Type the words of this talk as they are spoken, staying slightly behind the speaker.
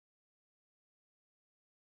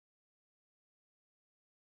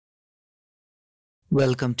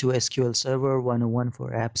Welcome to SQL Server 101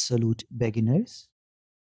 for absolute beginners.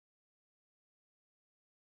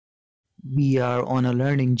 We are on a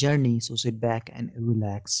learning journey, so sit back and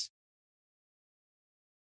relax.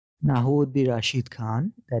 Now, who would be Rashid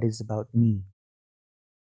Khan? That is about me.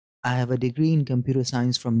 I have a degree in computer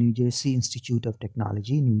science from New Jersey Institute of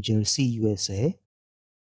Technology, New Jersey, USA.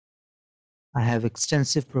 I have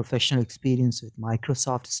extensive professional experience with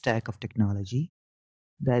Microsoft stack of technology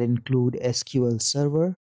that include SQL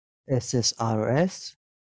Server, SSRS,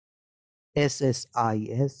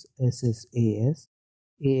 SSIS, SSAS,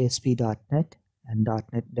 ASP.NET, and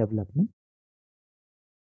 .NET development.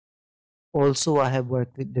 Also, I have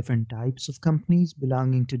worked with different types of companies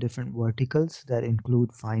belonging to different verticals that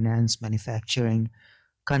include finance, manufacturing,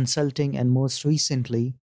 consulting, and most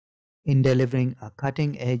recently, in delivering a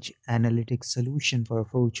cutting-edge analytics solution for a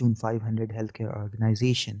Fortune 500 healthcare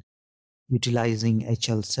organization, utilizing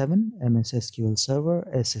HL7, MS SQL Server,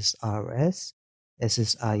 SSRS,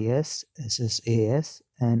 SSIS, SSAS,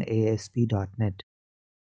 and ASP.NET.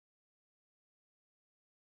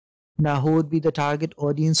 Now, who would be the target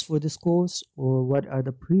audience for this course, or what are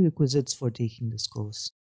the prerequisites for taking this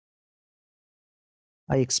course?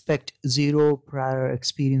 I expect zero prior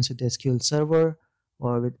experience with SQL Server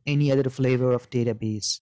or with any other flavor of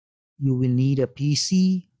database. You will need a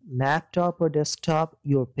PC, laptop, or desktop,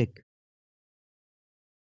 your pick.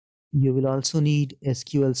 You will also need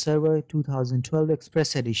SQL Server 2012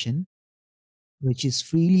 Express Edition, which is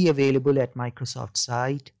freely available at Microsoft's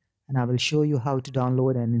site, and I will show you how to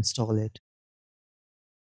download and install it.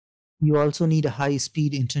 You also need a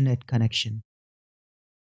high-speed internet connection.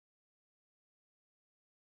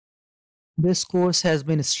 This course has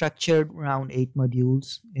been structured around 8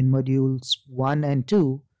 modules. In modules 1 and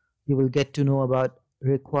 2, you will get to know about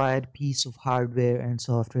required piece of hardware and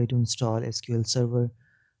software to install SQL Server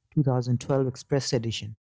 2012 Express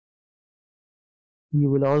Edition. You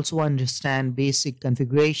will also understand basic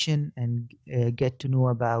configuration and get to know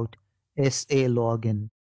about SA login.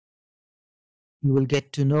 You will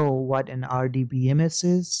get to know what an RDBMS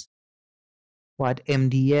is, what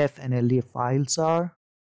MDF and LDF files are.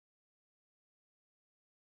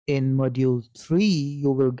 In Module 3,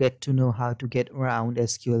 you will get to know how to get around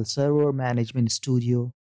SQL Server Management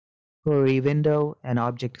Studio, Query Window, and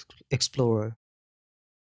Object Explorer.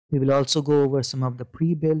 We will also go over some of the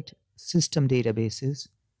pre-built system databases,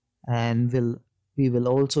 and we will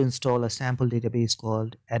also install a sample database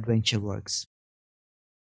called AdventureWorks.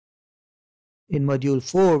 In Module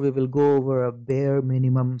 4, we will go over a bare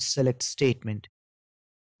minimum select statement.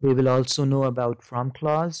 We will also know about from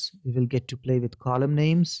clause. We will get to play with column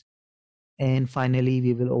names. And finally,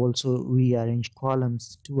 we will also rearrange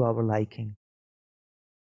columns to our liking.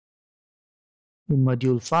 In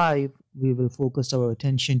Module 5, we will focus our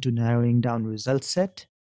attention to narrowing down result set.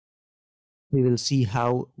 We will see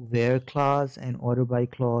how where clause and order by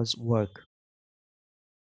clause work.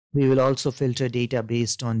 We will also filter data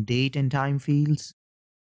based on date and time fields.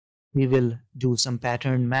 We will do some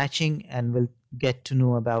pattern matching and will get to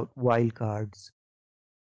know about wildcards.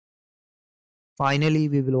 Finally,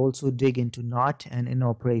 we will also dig into not and in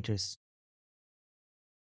operators.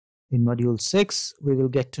 In Module 6, we will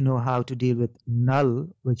get to know how to deal with null,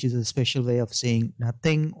 which is a special way of saying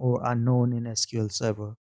nothing or unknown in SQL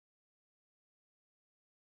Server.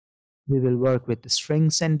 We will work with the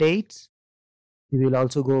strings and dates. We will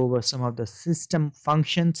also go over some of the system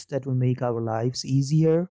functions that will make our lives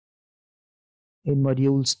easier. In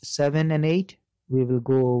Modules 7 and 8, we will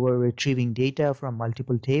go over retrieving data from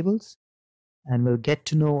multiple tables, and we'll get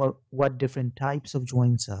to know what different types of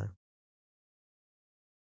joins are.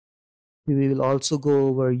 We will also go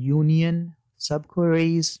over union,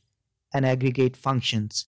 subqueries, and aggregate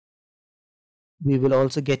functions. We will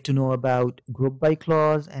also get to know about group by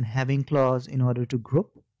clause and having clause in order to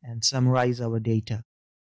group and summarize our data.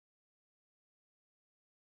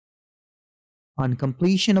 On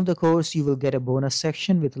completion of the course, you will get a bonus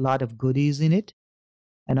section with a lot of goodies in it.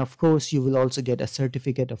 And of course, you will also get a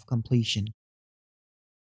certificate of completion.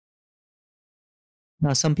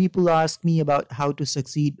 Now, some people ask me about how to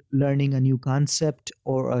succeed learning a new concept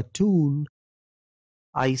or a tool.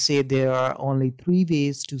 I say there are only 3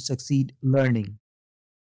 ways to succeed learning.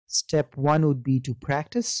 Step 1 would be to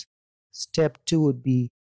practice. Step 2 would be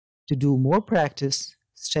to do more practice.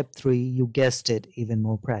 Step 3, you guessed it, even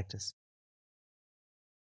more practice.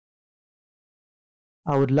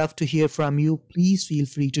 I would love to hear from you. Please feel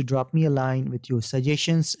free to drop me a line with your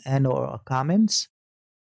suggestions and/or comments.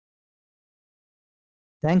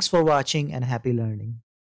 Thanks for watching and happy learning.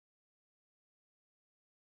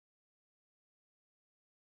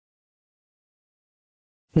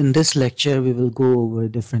 In this lecture, we will go over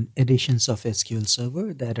different editions of SQL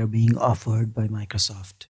Server that are being offered by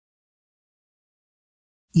Microsoft.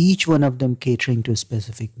 Each one of them catering to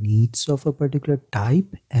specific needs of a particular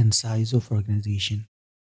type and size of organization.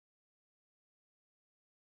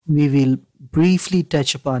 We will briefly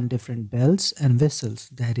touch upon different bells and whistles,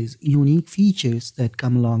 that is, unique features that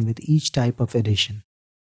come along with each type of edition.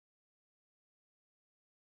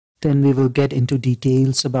 Then we will get into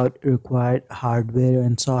details about required hardware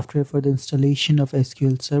and software for the installation of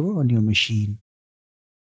SQL Server on your machine.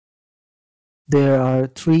 There are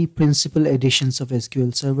three principal editions of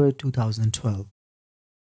SQL Server 2012.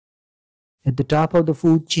 At the top of the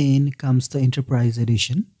food chain comes the Enterprise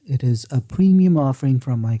Edition. It is a premium offering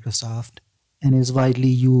from Microsoft and is widely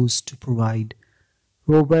used to provide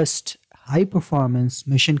robust, high-performance,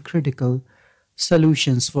 mission-critical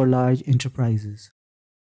solutions for large enterprises.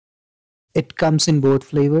 It comes in both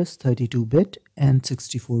flavors, 32-bit and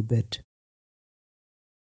 64-bit.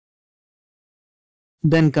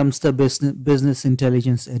 Then comes the Business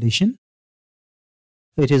Intelligence Edition.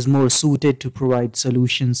 It is more suited to provide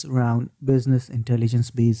solutions around business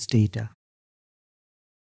intelligence-based data.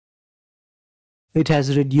 It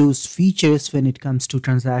has reduced features when it comes to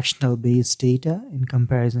transactional-based data in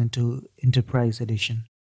comparison to Enterprise Edition.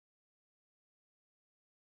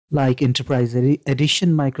 Like Enterprise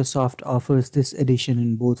Edition, Microsoft offers this edition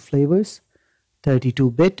in both flavors,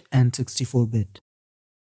 32-bit and 64-bit.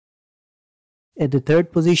 At the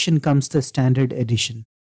third position comes the Standard Edition.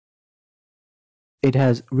 It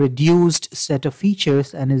has reduced set of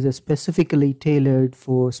features and is specifically tailored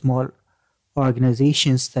for small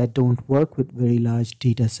organizations that don't work with very large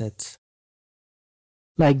data sets.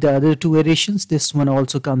 Like the other two editions, this one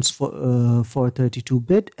also comes for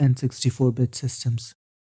 32-bit and 64-bit systems.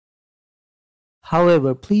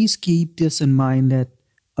 However, please keep this in mind that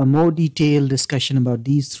a more detailed discussion about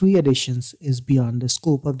these three editions is beyond the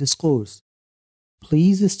scope of this course.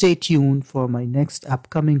 Please stay tuned for my next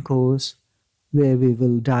upcoming course where we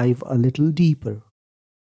will dive a little deeper.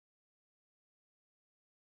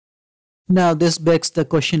 Now this begs the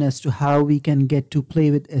question as to how we can get to play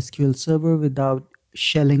with SQL Server without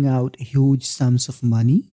shelling out huge sums of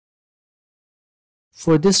money.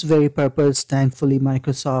 For this very purpose, thankfully,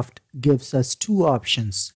 Microsoft gives us two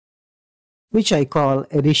options, which I call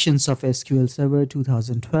editions of SQL Server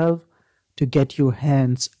 2012 to get your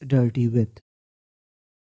hands dirty with.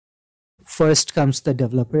 First comes the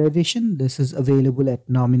Developer Edition. This is available at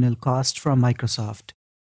nominal cost from Microsoft.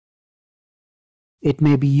 It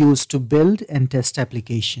may be used to build and test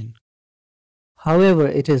application. However,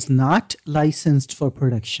 it is not licensed for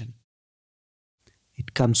production.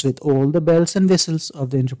 It comes with all the bells and whistles of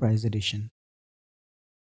the Enterprise Edition.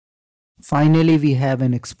 Finally, we have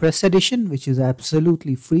an Express Edition, which is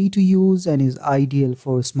absolutely free to use and is ideal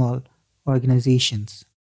for small organizations.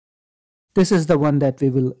 This is the one that we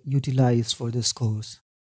will utilize for this course.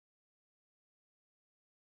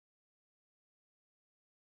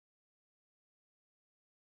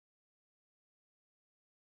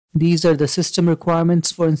 These are the system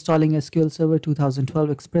requirements for installing SQL Server 2012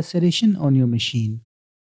 Express Edition on your machine.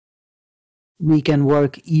 We can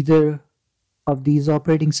work either of these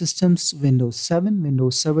operating systems: Windows 7,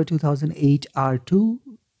 Windows Server 2008 R2,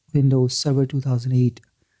 Windows Server 2008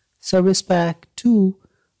 Service Pack 2,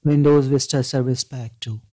 Windows Vista Service Pack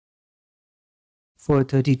 2. For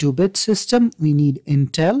 32-bit system, we need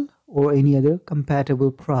Intel or any other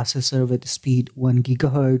compatible processor with speed 1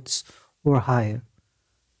 GHz or higher.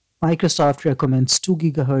 Microsoft recommends 2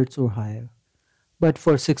 GHz or higher. But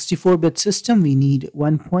for 64-bit system, we need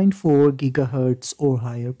 1.4 GHz or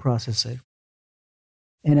higher processor.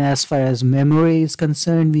 And as far as memory is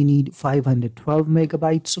concerned, we need 512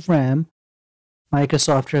 megabytes of RAM.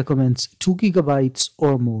 Microsoft recommends 2 gigabytes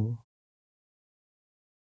or more.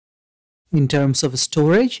 In terms of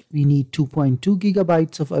storage, we need 2.2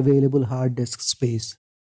 gigabytes of available hard disk space.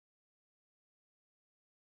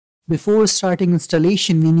 Before starting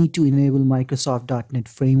installation, we need to enable Microsoft.NET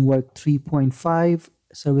Framework 3.5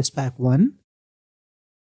 Service Pack 1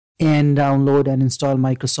 and download and install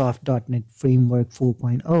Microsoft.NET Framework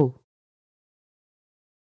 4.0.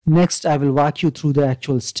 Next, I will walk you through the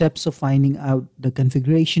actual steps of finding out the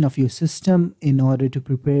configuration of your system in order to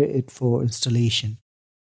prepare it for installation.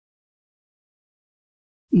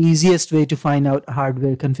 Easiest way to find out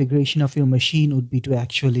hardware configuration of your machine would be to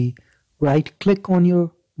actually right-click on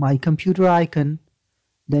your My Computer icon,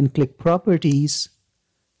 then click Properties.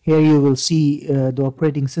 Here you will see the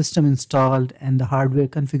operating system installed and the hardware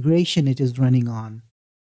configuration it is running on.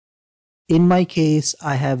 In my case,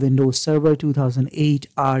 I have Windows Server 2008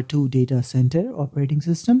 R2 Data Center operating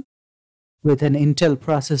system with an Intel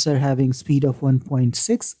processor having speed of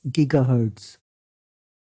 1.6 gigahertz.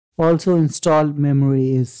 Also installed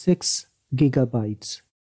memory is 6 gigabytes.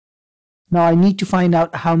 Now I need to find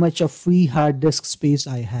out how much of free hard disk space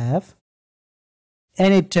I have,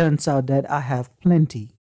 and it turns out that I have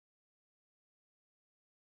plenty.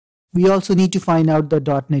 We also need to find out the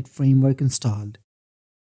 .NET framework installed.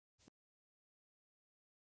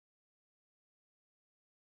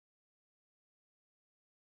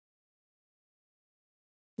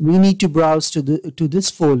 We need to browse to this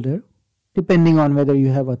folder, depending on whether you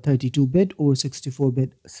have a 32-bit or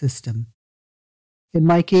 64-bit system. In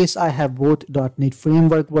my case, I have both .NET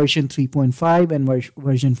Framework version 3.5 and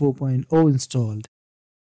version 4.0 installed.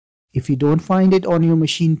 If you don't find it on your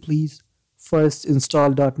machine, please first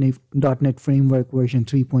install .NET Framework version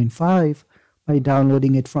 3.5 by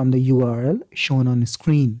downloading it from the URL shown on the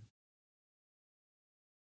screen.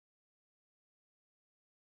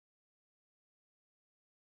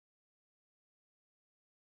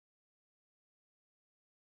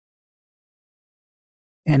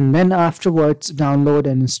 And then afterwards download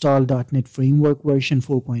and install .NET Framework version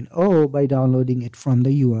 4.0 by downloading it from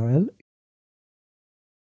the URL.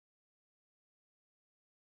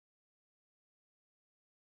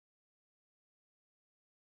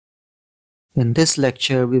 In this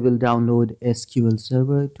lecture, we will download SQL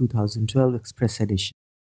Server 2012 Express Edition.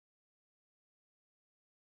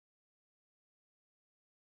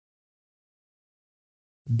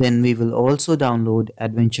 Then we will also download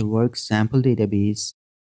AdventureWorks sample database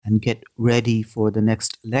and get ready for the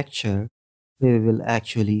next lecture where we will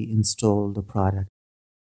actually install the product.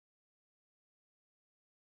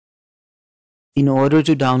 In order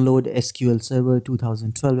to download SQL Server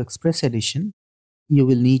 2012 Express Edition, you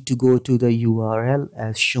will need to go to the URL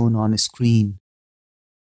as shown on screen.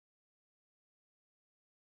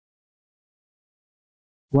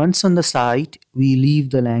 Once on the site, we leave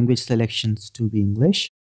the language selections to be English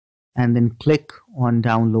and then click on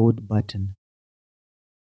Download button.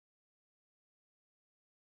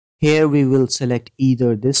 Here we will select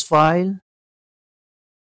either this file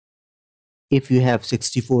if you have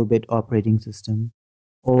 64-bit operating system,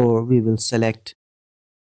 or we will select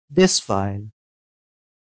this file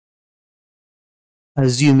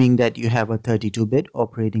assuming that you have a 32-bit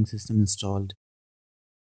operating system installed.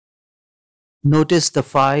 Notice the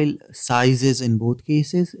file sizes in both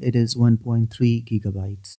cases, it is 1.3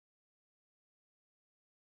 gigabytes.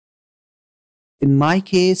 In my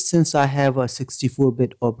case, since I have a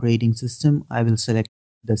 64-bit operating system, I will select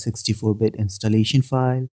the 64-bit installation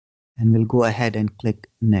file and will go ahead and click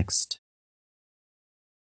Next.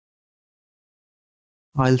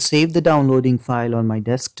 I'll save the downloading file on my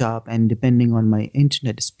desktop, and depending on my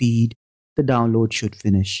internet speed, the download should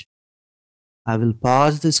finish. I will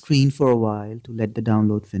pause the screen for a while to let the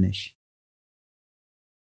download finish.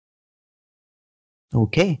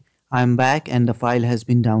 Okay, I'm back and the file has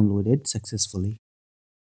been downloaded successfully.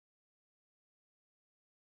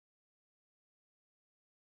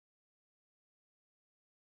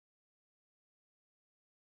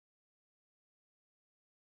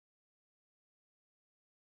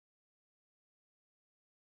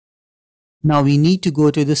 Now we need to go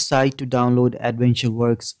to this site to download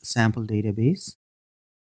AdventureWorks sample database.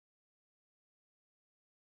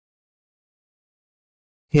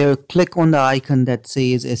 Here, click on the icon that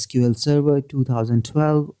says SQL Server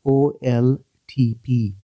 2012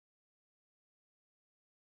 OLTP.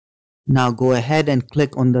 Now go ahead and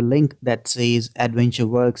click on the link that says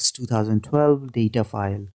AdventureWorks 2012 data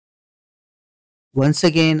file. Once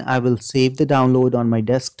again, I will save the download on my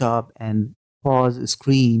desktop and pause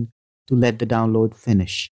screen to let the download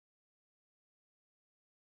finish.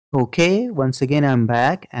 Okay, once again I'm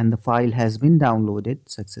back and the file has been downloaded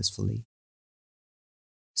successfully.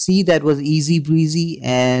 See, that was easy breezy,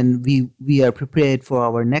 and we are prepared for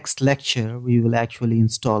our next lecture. We will actually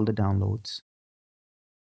install the downloads.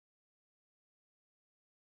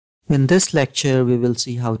 In this lecture, we will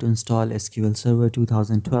see how to install SQL Server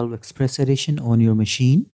 2012 Express Edition on your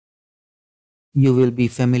machine. You will be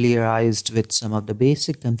familiarized with some of the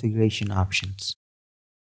basic configuration options.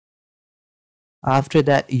 After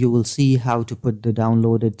that, you will see how to put the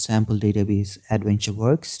downloaded sample database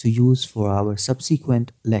AdventureWorks to use for our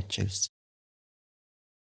subsequent lectures.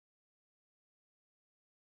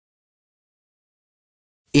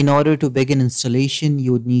 In order to begin installation,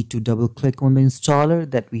 you would need to double-click on the installer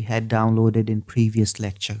that we had downloaded in previous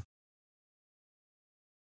lecture.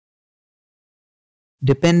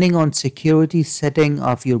 Depending on security setting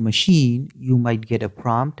of your machine, you might get a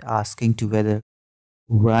prompt asking to whether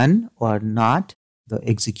run or not the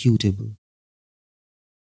executable.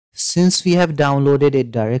 Since we have downloaded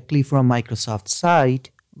it directly from Microsoft's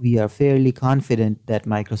site, we are fairly confident that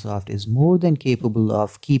Microsoft is more than capable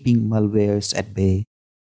of keeping malwares at bay.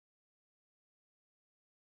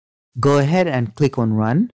 Go ahead and click on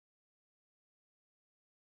Run.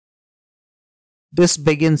 This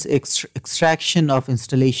begins extraction of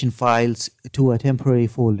installation files to a temporary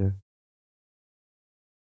folder.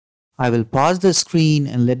 I will pause the screen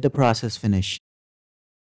and let the process finish.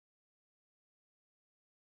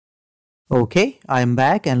 Okay, I am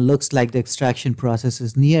back and looks like the extraction process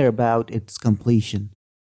is near about its completion.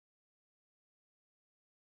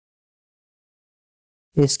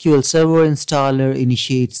 SQL Server Installer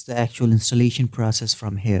initiates the actual installation process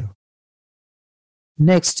from here.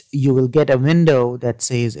 Next, you will get a window that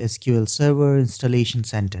says SQL Server Installation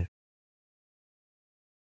Center.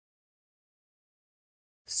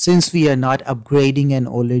 Since we are not upgrading an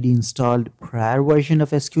already installed prior version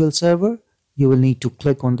of SQL Server, you will need to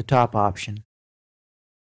click on the top option.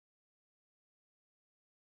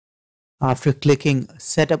 After clicking,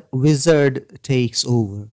 Setup Wizard takes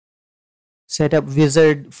over. Setup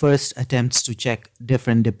Wizard first attempts to check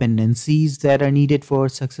different dependencies that are needed for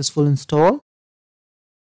successful install.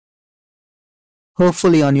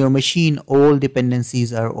 Hopefully on your machine, all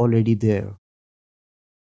dependencies are already there.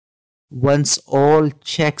 Once all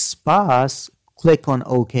checks pass, click on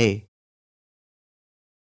OK.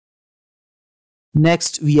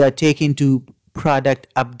 Next, we are taken to Product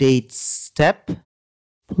Update step.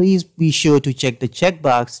 Please be sure to check the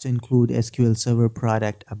checkbox to include SQL Server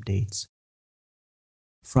product updates.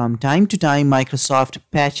 From time to time, Microsoft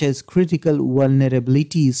patches critical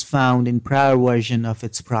vulnerabilities found in prior version of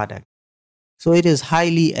its product. So it is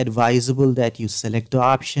highly advisable that you select the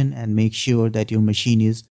option and make sure that your machine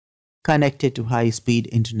is connected to high-speed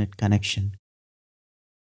internet connection.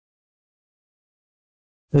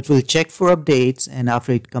 It will check for updates, and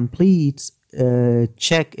after it completes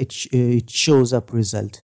check, it shows up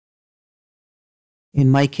result. In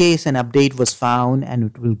my case, an update was found and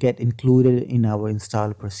it will get included in our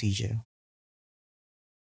install procedure.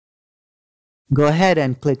 Go ahead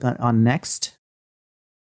and click on Next.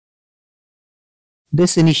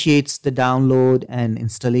 This initiates the download and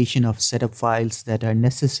installation of setup files that are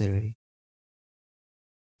necessary.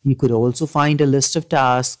 You could also find a list of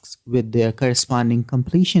tasks with their corresponding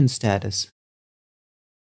completion status.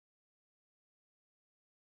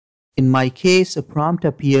 In my case, a prompt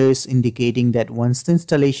appears indicating that once the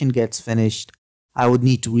installation gets finished, I would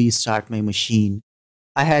need to restart my machine.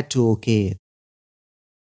 I had to OK it.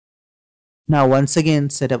 Now once again,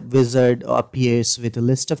 Setup Wizard appears with a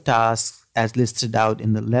list of tasks as listed out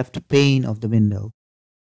in the left pane of the window.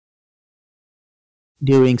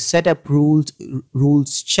 During Setup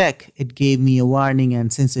rules check, it gave me a warning,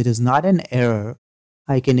 and since it is not an error,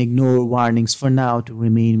 I can ignore warnings for now to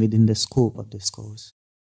remain within the scope of this course.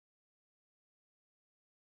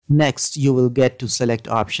 Next, you will get to select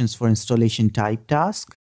options for installation type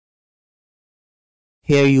task.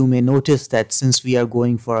 Here you may notice that since we are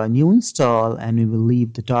going for a new install, and we will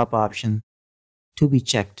leave the top option to be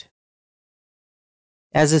checked.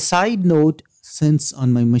 As a side note, since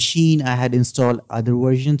on my machine I had installed other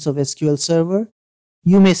versions of SQL Server,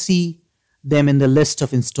 you may see them in the list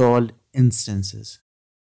of installed instances.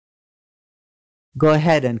 Go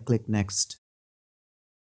ahead and click Next.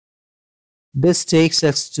 This takes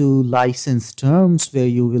us to license terms, where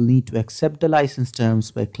you will need to accept the license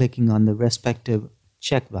terms by clicking on the respective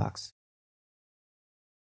checkbox.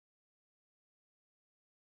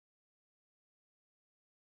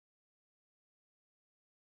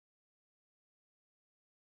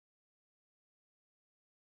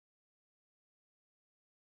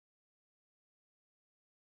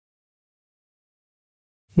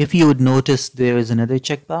 If you would notice, there is another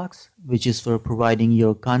checkbox, which is for providing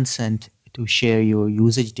your consent to share your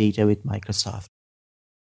usage data with Microsoft.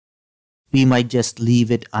 We might just leave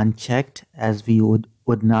it unchecked, as we would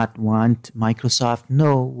not want Microsoft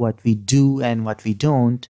know what we do and what we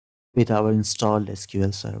don't with our installed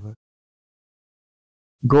SQL Server.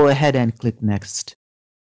 Go ahead and click Next.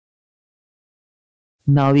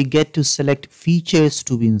 Now we get to select features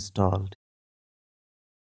to be installed.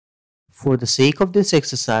 For the sake of this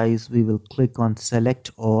exercise, we will click on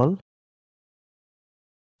Select All.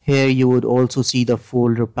 Here you would also see the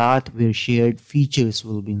folder path where shared features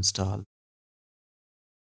will be installed.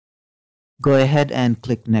 Go ahead and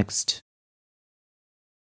click Next.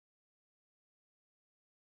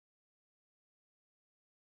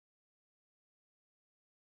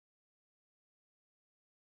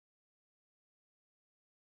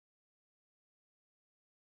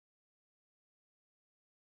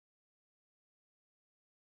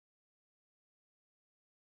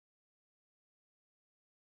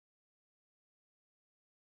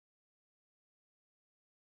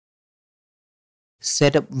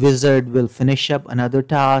 Setup wizard will finish up another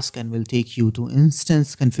task and will take you to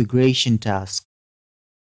instance configuration task.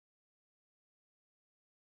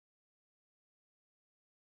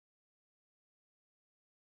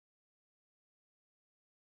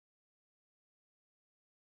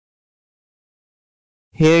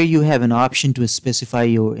 Here you have an option to specify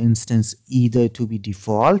your instance either to be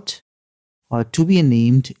default or to be a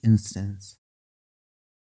named instance.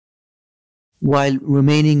 While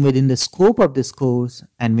remaining within the scope of this course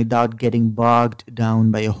and without getting bogged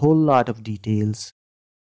down by a whole lot of details,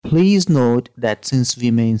 please note that since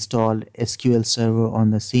we may install SQL Server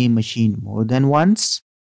on the same machine more than once,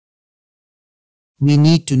 we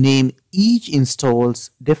need to name each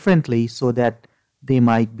installs differently so that they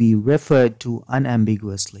might be referred to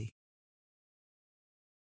unambiguously.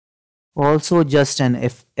 Also, just an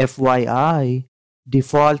FYI,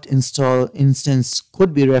 default install instance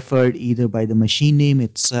could be referred either by the machine name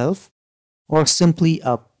itself or simply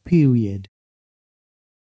a period.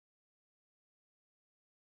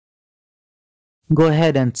 Go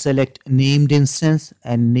ahead and select named instance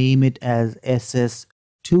and name it as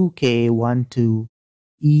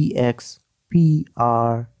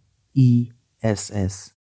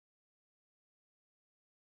SS2K12EXPRESS.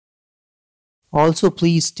 Also,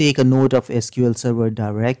 please take a note of SQL Server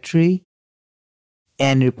directory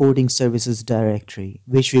and reporting services directory,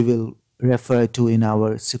 which we will refer to in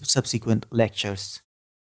our subsequent lectures.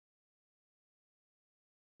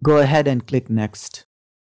 Go ahead and click Next.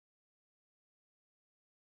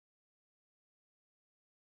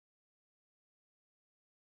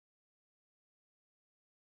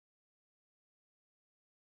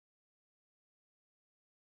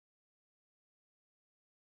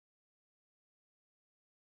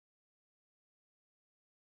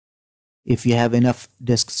 If you have enough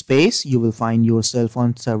disk space, you will find yourself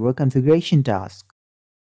on Server Configuration task.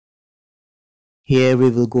 Here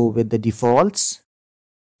we will go with the defaults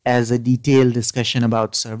as a detailed discussion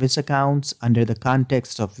about service accounts under the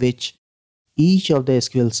context of which each of the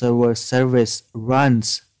SQL Server service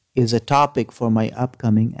runs is a topic for my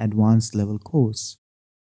upcoming advanced level course.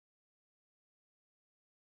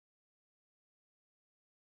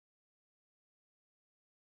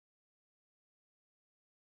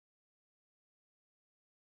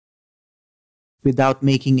 Without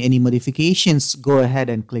making any modifications, go ahead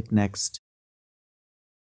and click Next.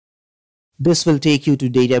 This will take you to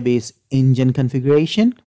database engine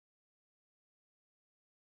configuration.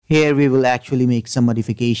 Here we will actually make some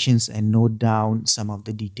modifications and note down some of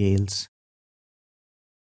the details.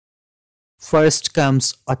 First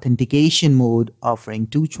comes authentication mode, offering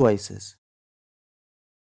two choices.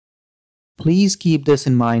 Please keep this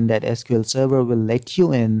in mind that SQL Server will let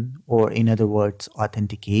you in, or in other words,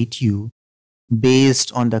 authenticate you,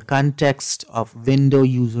 based on the context of window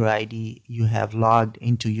user ID you have logged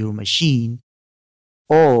into your machine,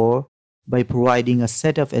 or by providing a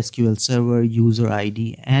set of SQL Server user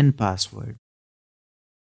ID and password.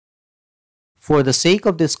 For the sake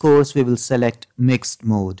of this course, we will select Mixed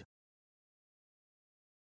Mode.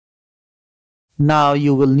 Now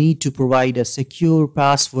you will need to provide a secure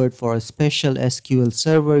password for a special SQL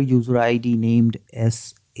Server user ID named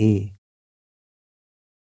SA.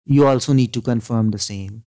 You also need to confirm the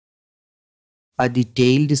same. A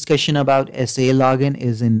detailed discussion about SA login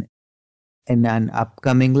is in an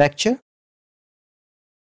upcoming lecture.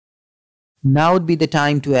 Now would be the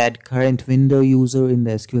time to add current window user in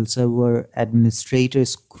the SQL Server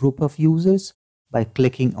administrators group of users by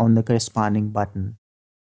clicking on the corresponding button.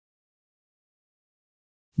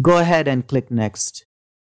 Go ahead and click Next.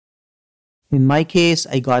 In my case,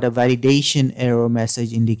 I got a validation error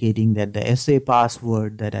message indicating that the SA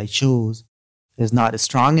password that I chose is not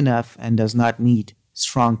strong enough and does not meet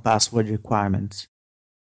strong password requirements.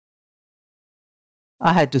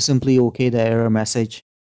 I had to simply OK the error message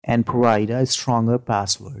and provide a stronger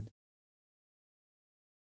password.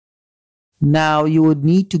 Now you would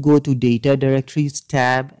need to go to Data Directories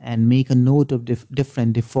tab and make a note of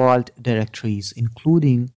different default directories,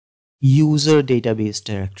 including User Database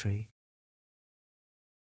Directory.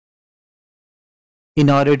 In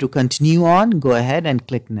order to continue on, go ahead and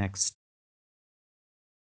click Next.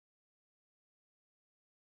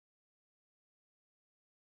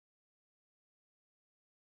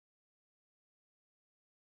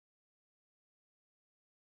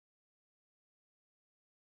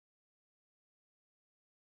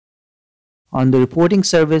 On the Reporting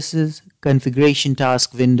Services Configuration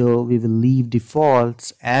Task window, we will leave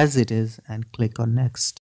defaults as it is and click on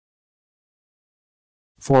Next.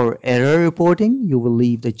 For error reporting, you will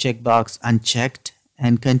leave the checkbox unchecked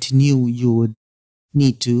and continue. You would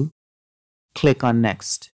need to click on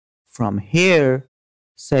Next. From here,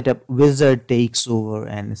 Setup wizard takes over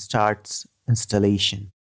and starts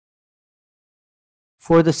installation.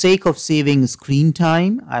 For the sake of saving screen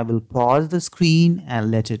time, I will pause the screen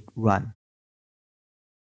and let it run.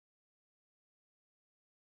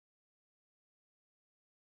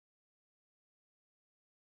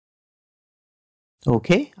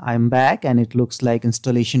 Okay, I'm back and it looks like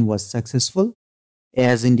installation was successful,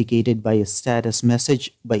 as indicated by a status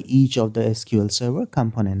message by each of the SQL Server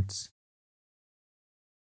components.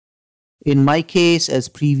 In my case, as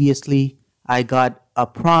previously, I got a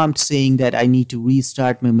prompt saying that I need to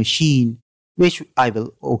restart my machine, which I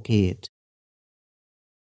will OK it.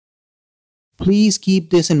 Please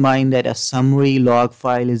keep this in mind that a summary log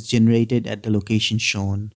file is generated at the location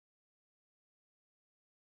shown.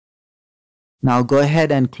 Now go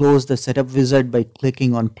ahead and close the setup wizard by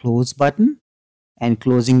clicking on Close button and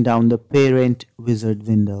closing down the parent wizard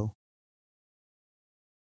window.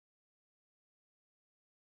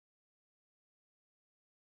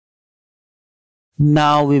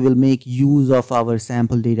 Now we will make use of our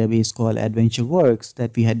sample database called AdventureWorks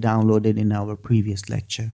that we had downloaded in our previous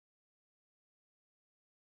lecture.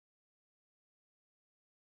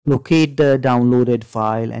 Locate the downloaded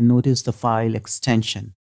file and notice the file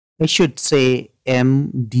extension. It should say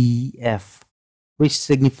MDF, which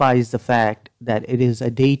signifies the fact that it is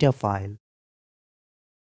a data file.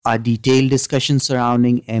 A detailed discussion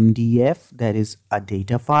surrounding MDF, that is a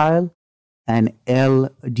data file, and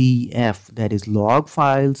LDF, that is log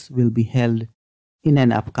files, will be held in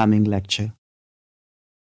an upcoming lecture.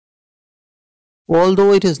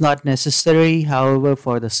 Although it is not necessary, however,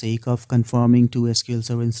 for the sake of confirming to SQL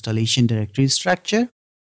Server installation directory structure,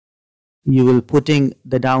 you will putting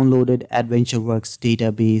the downloaded AdventureWorks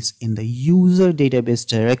database in the user database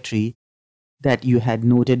directory that you had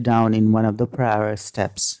noted down in one of the prior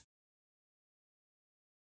steps.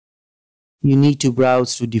 You need to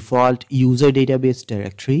browse to default user database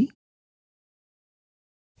directory.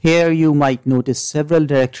 Here you might notice several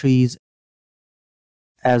directories,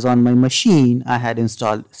 as on my machine I had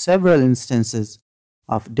installed several instances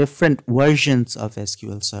of different versions of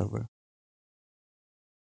SQL Server.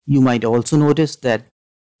 You might also notice that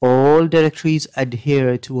all directories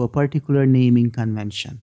adhere to a particular naming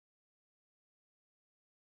convention.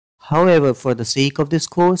 However, for the sake of this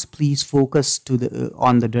course, please focus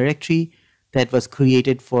on the directory that was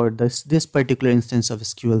created for this particular instance of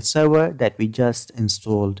SQL Server that we just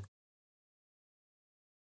installed.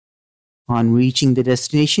 On reaching the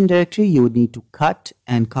destination directory, you would need to cut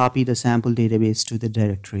and copy the sample database to the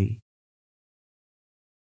directory.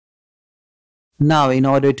 Now, in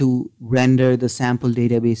order to render the sample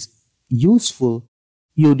database useful,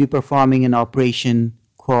 you would be performing an operation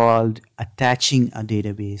called attaching a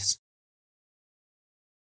database.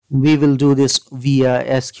 We will do this via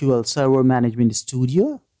SQL Server Management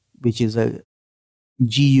Studio, which is a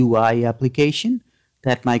GUI application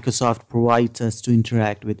that Microsoft provides us to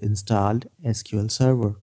interact with installed SQL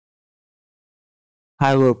Server.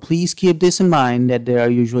 However, please keep this in mind that there are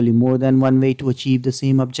usually more than one way to achieve the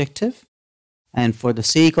same objective. And for the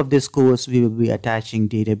sake of this course, we will be attaching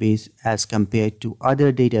database as compared to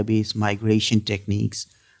other database migration techniques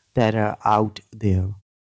that are out there.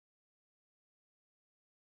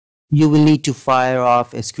 You will need to fire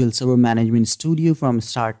off SQL Server Management Studio from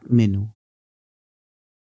Start menu.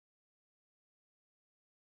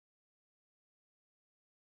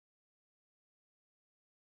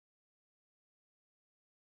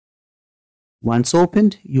 Once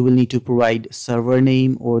opened, you will need to provide server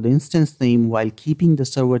name or the instance name while keeping the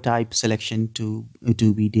server type selection to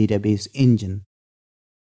be database engine.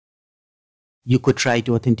 You could try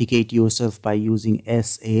to authenticate yourself by using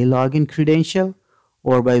SA login credential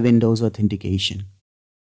or by Windows authentication.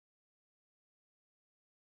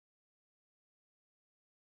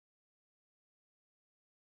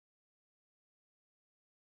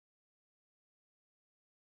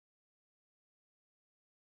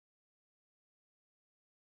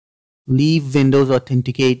 Leave Windows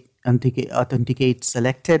Authenticate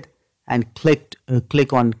selected and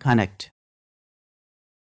click on Connect.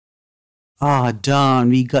 Darn,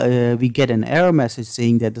 we get an error message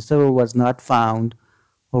saying that the server was not found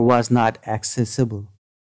or was not accessible.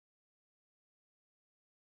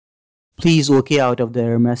 Please OK out of the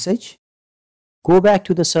error message. Go back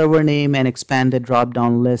to the server name and expand the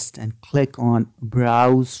drop-down list and click on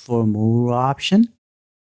Browse for More option.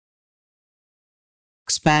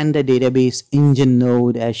 Expand the database engine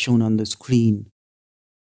node as shown on the screen.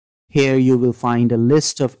 Here you will find a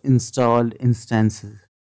list of installed instances.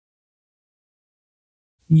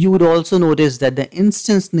 You would also notice that the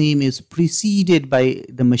instance name is preceded by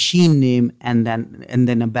the machine name and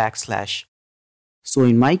then a backslash. So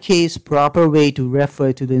in my case, proper way to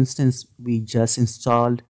refer to the instance we just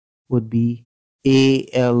installed would be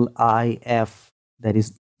ALIF, that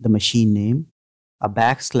is the machine name, a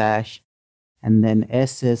backslash, and then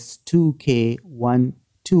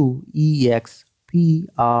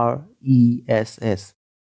SS2K12EXPRESS,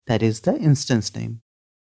 that is the instance name.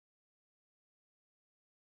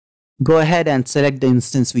 Go ahead and select the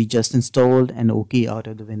instance we just installed and OK out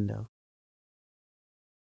of the window.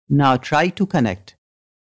 Now try to connect.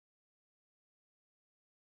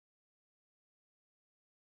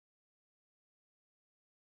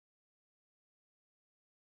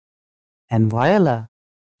 And voila!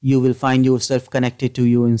 You will find yourself connected to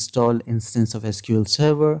your installed instance of SQL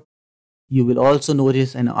Server. You will also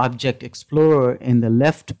notice an Object Explorer in the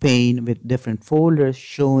left pane with different folders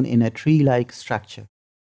shown in a tree-like structure.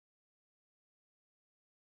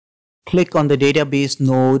 Click on the database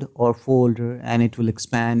node or folder and it will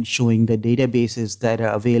expand, showing the databases that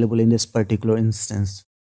are available in this particular instance.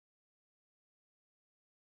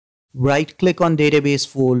 Right-click on database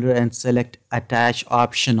folder and select Attach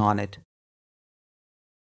option on it.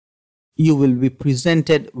 You will be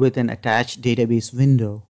presented with an attached database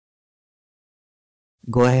window.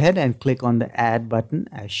 Go ahead and click on the Add button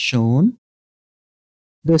as shown.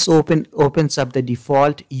 This opens up the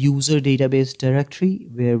default user database directory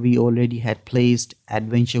where we already had placed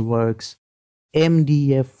AdventureWorks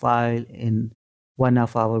MDF file in one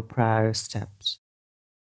of our prior steps.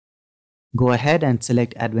 Go ahead and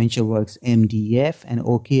select AdventureWorks MDF and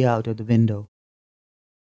OK out of the window.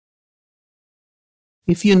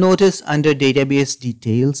 If you notice under Database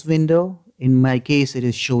Details window, in my case it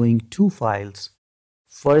is showing two files.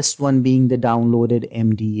 First one being the downloaded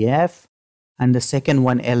MDF and the second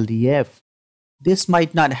one LDF. This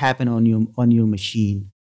might not happen on your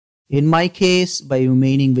machine. In my case, by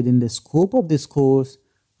remaining within the scope of this course,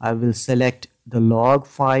 I will select the log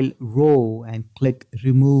file row and click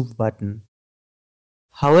Remove button.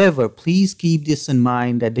 However, please keep this in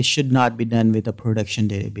mind that this should not be done with a production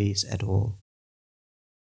database at all.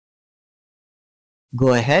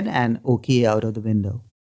 Go ahead and OK out of the window.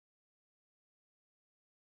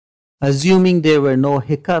 Assuming there were no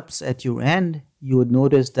hiccups at your end, you would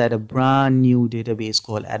notice that a brand new database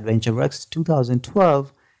called AdventureWorks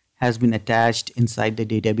 2012 has been attached inside the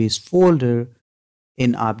database folder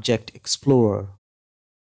in Object Explorer.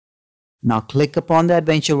 Now click upon the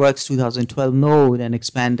AdventureWorks 2012 node and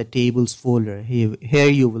expand the tables folder. Here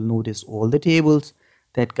you will notice all the tables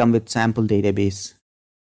that come with sample database.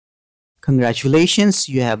 Congratulations,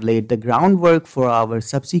 you have laid the groundwork for our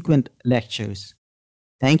subsequent lectures.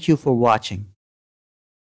 Thank you for watching.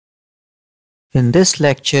 In this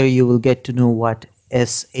lecture, you will get to know what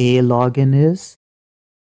SA login is,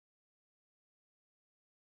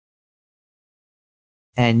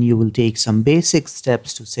 and you will take some basic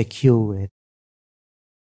steps to secure it.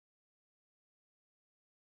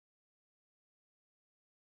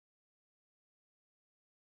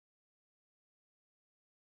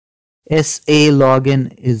 SA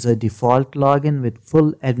login is a default login with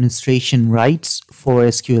full administration rights for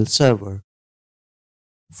SQL Server.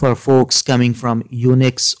 For folks coming from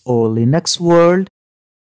Unix or Linux world,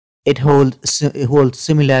 it holds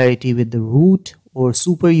similarity with the root or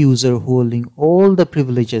super user holding all the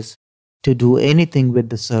privileges to do anything with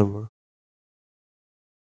the server.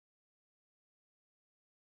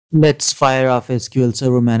 Let's fire off SQL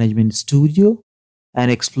Server Management Studio and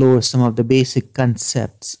explore some of the basic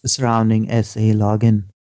concepts surrounding SA login.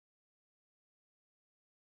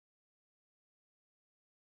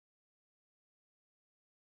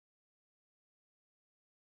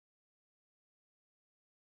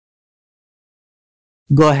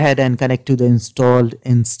 Go ahead and connect to the installed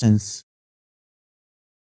instance.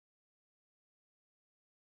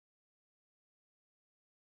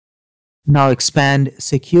 Now expand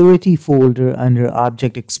Security folder under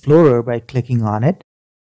Object Explorer by clicking on it.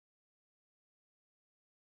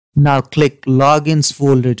 Now click Logins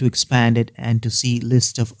folder to expand it and to see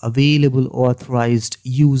list of available authorized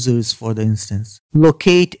users for the instance.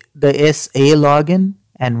 Locate the SA login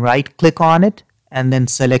and right-click on it and then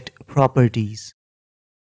select Properties.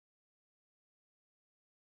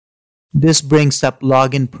 This brings up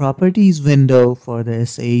Login Properties window for the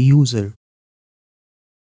SA user.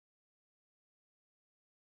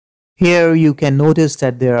 Here you can notice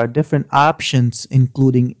that there are different options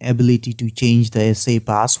including ability to change the SA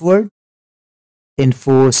password,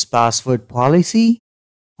 enforce password policy,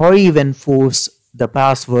 or even force the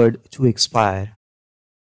password to expire.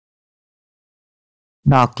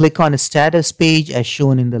 Now click on a status page as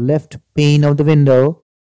shown in the left pane of the window.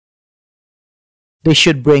 This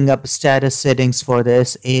should bring up status settings for the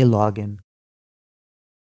SA login.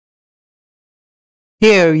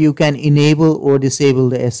 Here you can enable or disable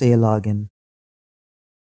the SA login.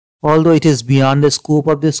 Although it is beyond the scope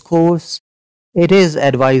of this course, it is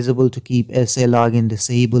advisable to keep SA login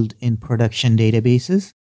disabled in production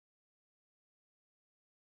databases.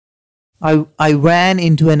 I ran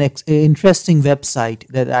into an interesting website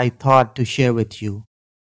that I thought to share with you.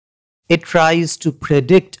 It tries to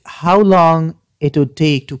predict how long it would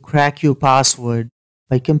take to crack your password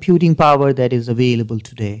by computing power that is available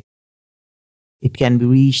today. It can be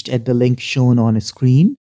reached at the link shown on a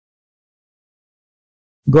screen.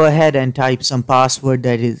 Go ahead and type some password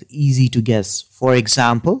that is easy to guess. For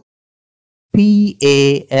example,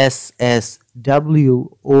 PASSWORD.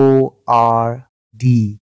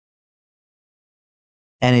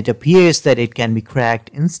 And it appears that it can be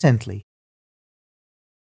cracked instantly.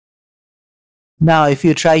 Now, if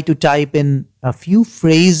you try to type in a few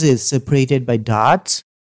phrases separated by dots,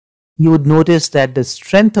 you would notice that the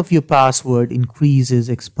strength of your password increases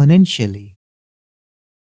exponentially.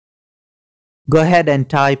 Go ahead and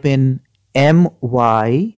type in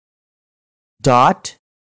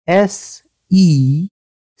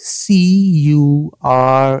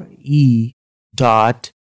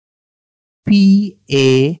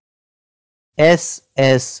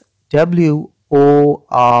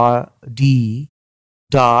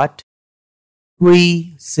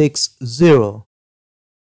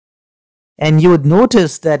and you would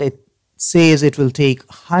notice that it says it will take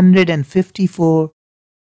 154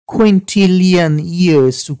 quintillion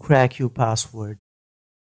years to crack your password.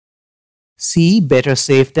 See, better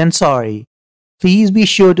safe than sorry. Please be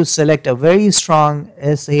sure to select a very strong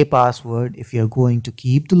SA password if you're going to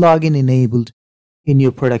keep the login enabled in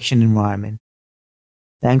your production environment.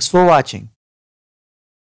 Thanks for watching.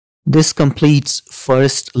 This completes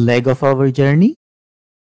first leg of our journey.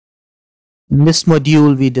 In this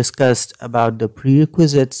module, we discussed about the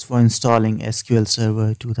prerequisites for installing SQL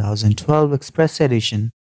Server 2012 Express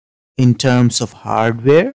Edition in terms of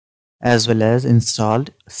hardware as well as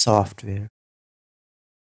installed software.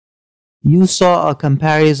 You saw a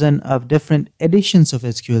comparison of different editions of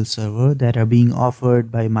SQL Server that are being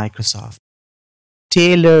offered by Microsoft,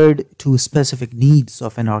 tailored to specific needs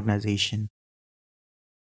of an organization.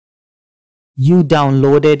 You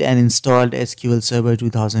downloaded and installed SQL Server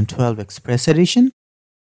 2012 Express Edition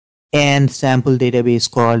and sample database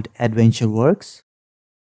called AdventureWorks.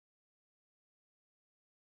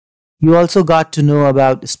 You also got to know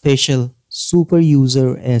about special super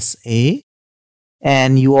user SA,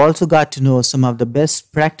 and you also got to know some of the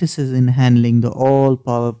best practices in handling the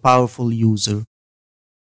all-powerful user.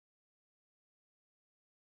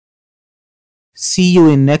 See you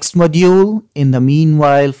in next module. In the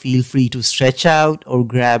meanwhile, feel free to stretch out or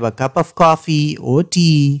grab a cup of coffee or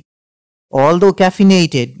tea. Although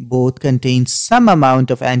caffeinated, both contain some amount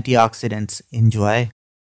of antioxidants. Enjoy,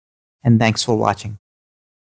 and thanks for watching.